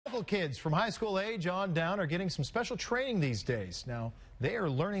Local kids from high school age on down are getting some special training these days. Now, they are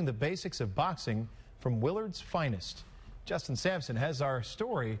learning the basics of boxing from Willard's finest. Justin Sampson has our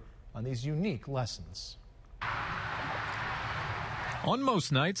story on these unique lessons. On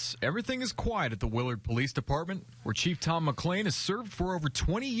most nights, everything is quiet at the Willard Police Department, where Chief Tom McLean has served for over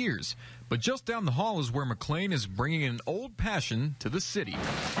 20 years. But just down the hall is where McLean is bringing an old passion to the city.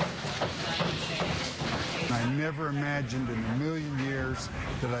 I never imagined in a million years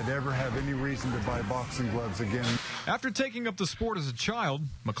that I'd ever have any reason to buy boxing gloves again. After taking up the sport as a child,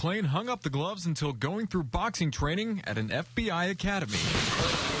 McLean hung up the gloves until going through boxing training at an FBI academy.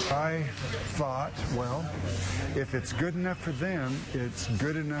 I thought, well, if it's good enough for them, it's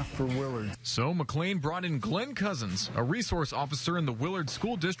good enough for Willard. So McLean brought in Glenn Cousins, a resource officer in the Willard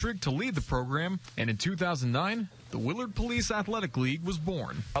School District, to lead the program, and in 2009, the Willard Police Athletic League was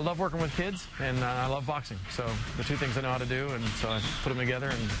born. I love working with kids, and I love boxing. So the two things I know how to do, and so I put them together,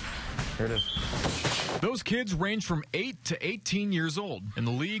 and here it is. Those kids range from 8 to 18 years old, and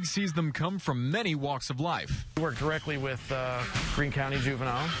the league sees them come from many walks of life. We work directly with Greene County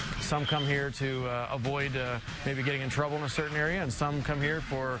Juvenile. Some come here to avoid maybe getting in trouble in a certain area, and some come here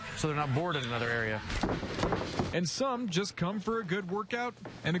so they're not bored in another area. And some just come for a good workout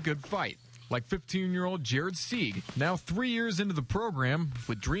and a good fight. Like 15-year-old Jared Sieg, now 3 years into the program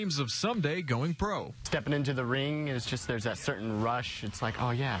with dreams of someday going pro. Stepping into the ring, it's just there's that certain rush. It's like, oh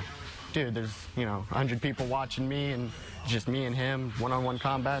yeah, dude, there's 100 people watching me, and just me and him, one-on-one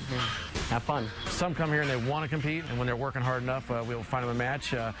combat. Have fun. Some come here and they want to compete, and when they're working hard enough, we'll find them a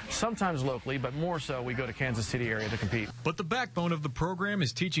match. Sometimes locally, but more so we go to Kansas City area to compete. But the backbone of the program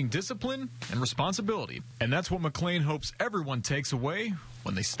is teaching discipline and responsibility, and that's what McLean hopes everyone takes away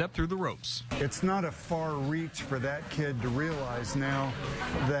when they step through the ropes. It's not a far reach for that kid to realize now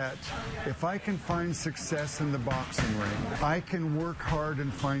that if I can find success in the boxing ring, I can work hard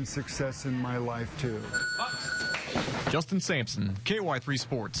and find success in my life too. Justin Sampson, KY3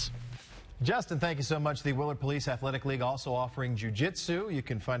 Sports. Justin, thank you so much. The Willard Police Athletic League also offering jiu-jitsu. You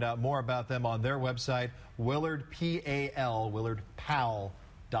can find out more about them on their website, Willard PAL, WillardPAL.org.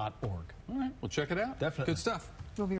 All right, we'll check it out. Definitely. Good stuff.